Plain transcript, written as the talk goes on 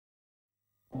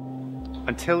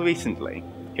Until recently,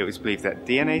 it was believed that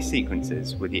DNA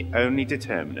sequences were the only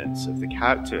determinants of the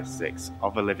characteristics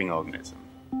of a living organism.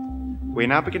 We are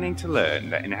now beginning to learn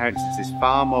that inheritance is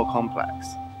far more complex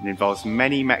and involves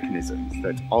many mechanisms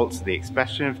that alter the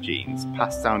expression of genes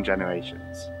passed down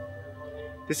generations.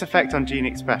 This effect on gene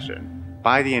expression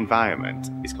by the environment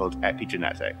is called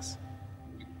epigenetics.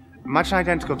 Imagine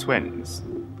identical twins.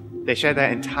 They share their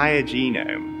entire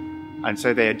genome, and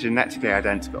so they are genetically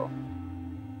identical.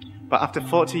 But after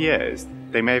 40 years,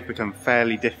 they may have become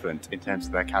fairly different in terms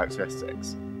of their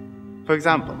characteristics. For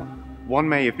example, one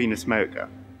may have been a smoker.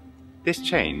 This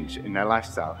change in their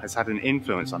lifestyle has had an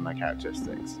influence on their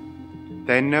characteristics.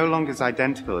 They are no longer as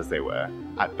identical as they were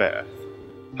at birth.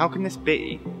 How can this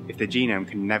be if the genome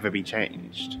can never be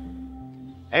changed?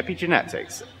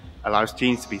 Epigenetics allows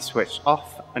genes to be switched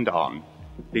off and on,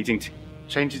 leading to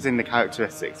changes in the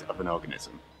characteristics of an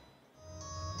organism.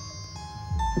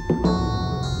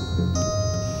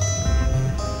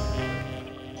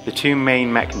 The two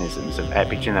main mechanisms of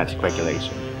epigenetic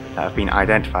regulation that have been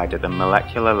identified at the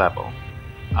molecular level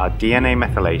are DNA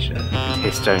methylation and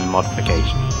histone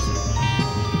modifications.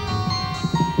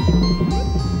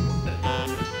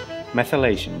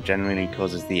 Methylation generally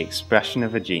causes the expression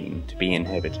of a gene to be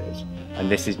inhibited, and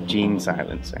this is gene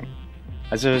silencing,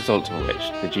 as a result of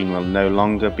which the gene will no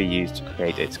longer be used to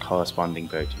create its corresponding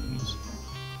proteins.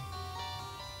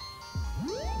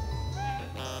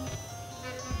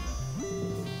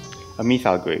 A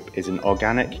methyl group is an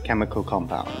organic chemical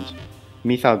compound.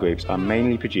 Methyl groups are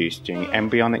mainly produced during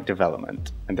embryonic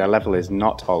development, and their level is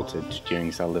not altered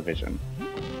during cell division.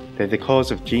 They're the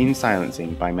cause of gene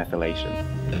silencing by methylation.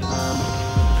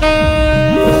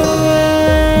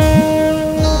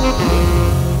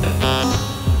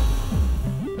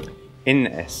 In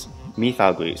this,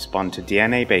 methyl groups bond to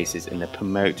DNA bases in the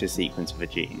promoter sequence of a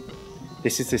gene.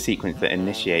 This is the sequence that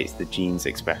initiates the gene's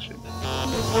expression.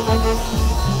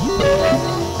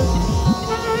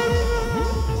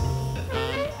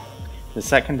 The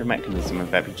second mechanism of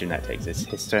epigenetics is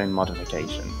histone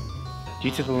modification.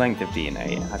 Due to the length of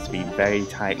DNA, it has to be very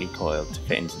tightly coiled to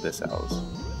fit into the cells.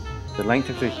 The length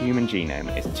of the human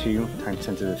genome is 2 ×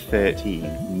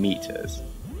 10⁻³ meters.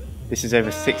 This is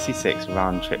over 66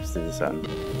 round trips to the sun.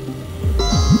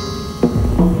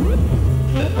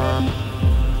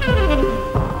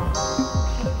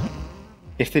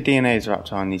 If the DNA is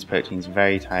wrapped around these proteins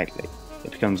very tightly,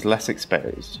 it becomes less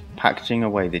exposed, packaging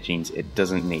away the genes it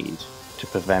doesn't need to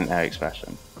prevent their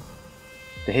expression.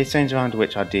 The histones around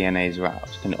which our DNA is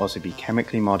wrapped can also be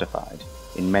chemically modified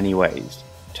in many ways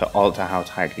to alter how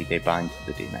tightly they bind to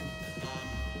the DNA.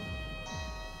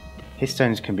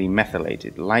 Histones can be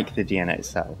methylated like the DNA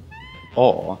itself,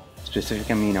 or specific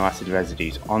amino acid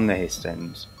residues on the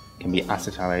histones can be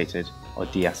acetylated or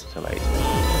deacetylated.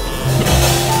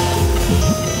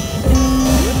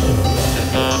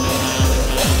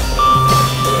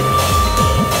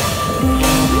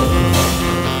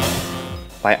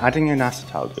 By adding an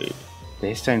acetyl group, the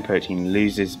histone protein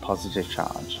loses positive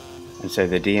charge, and so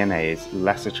the DNA is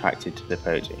less attracted to the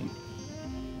protein.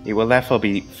 It will therefore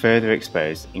be further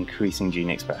exposed, increasing gene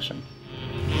expression.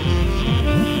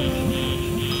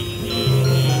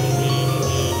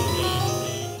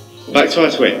 Back to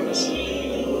our twins.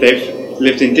 They've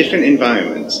lived in different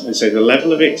environments, and so the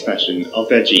level of expression of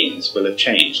their genes will have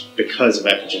changed because of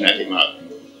epigenetic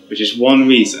marking, which is one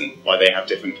reason why they have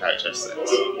different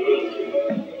characteristics.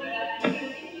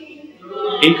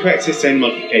 Incorrect histone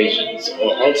modifications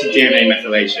or altered DNA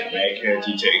methylation may occur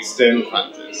due to external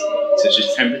factors such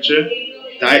as temperature,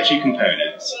 dietary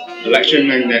components,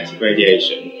 electromagnetic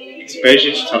radiation,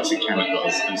 exposure to toxic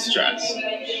chemicals, and stress.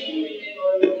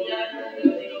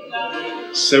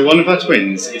 So one of our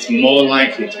twins is more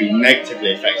likely to be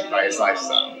negatively affected by his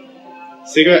lifestyle.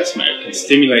 Cigarette smoke can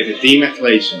stimulate the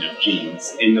demethylation of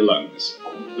genes in the lungs,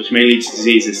 which may lead to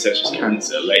diseases such as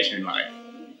cancer later in life.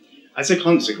 As a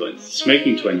consequence, the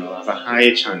smoking twin will have a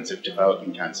higher chance of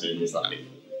developing cancer in his life.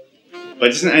 But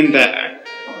it doesn't end there.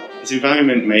 His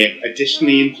environment may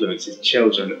additionally influence his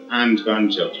children and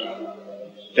grandchildren.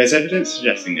 There's evidence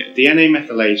suggesting that DNA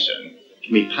methylation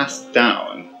can be passed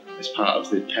down as part of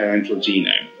the parental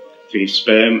genome through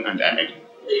sperm and egg.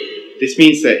 This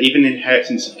means that even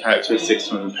inheritance of characteristics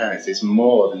from the parents is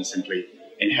more than simply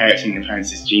inheriting the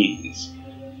parents' genes.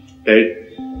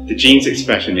 The gene's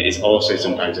expression is also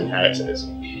sometimes inherited.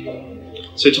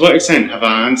 So to what extent have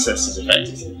our ancestors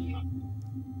affected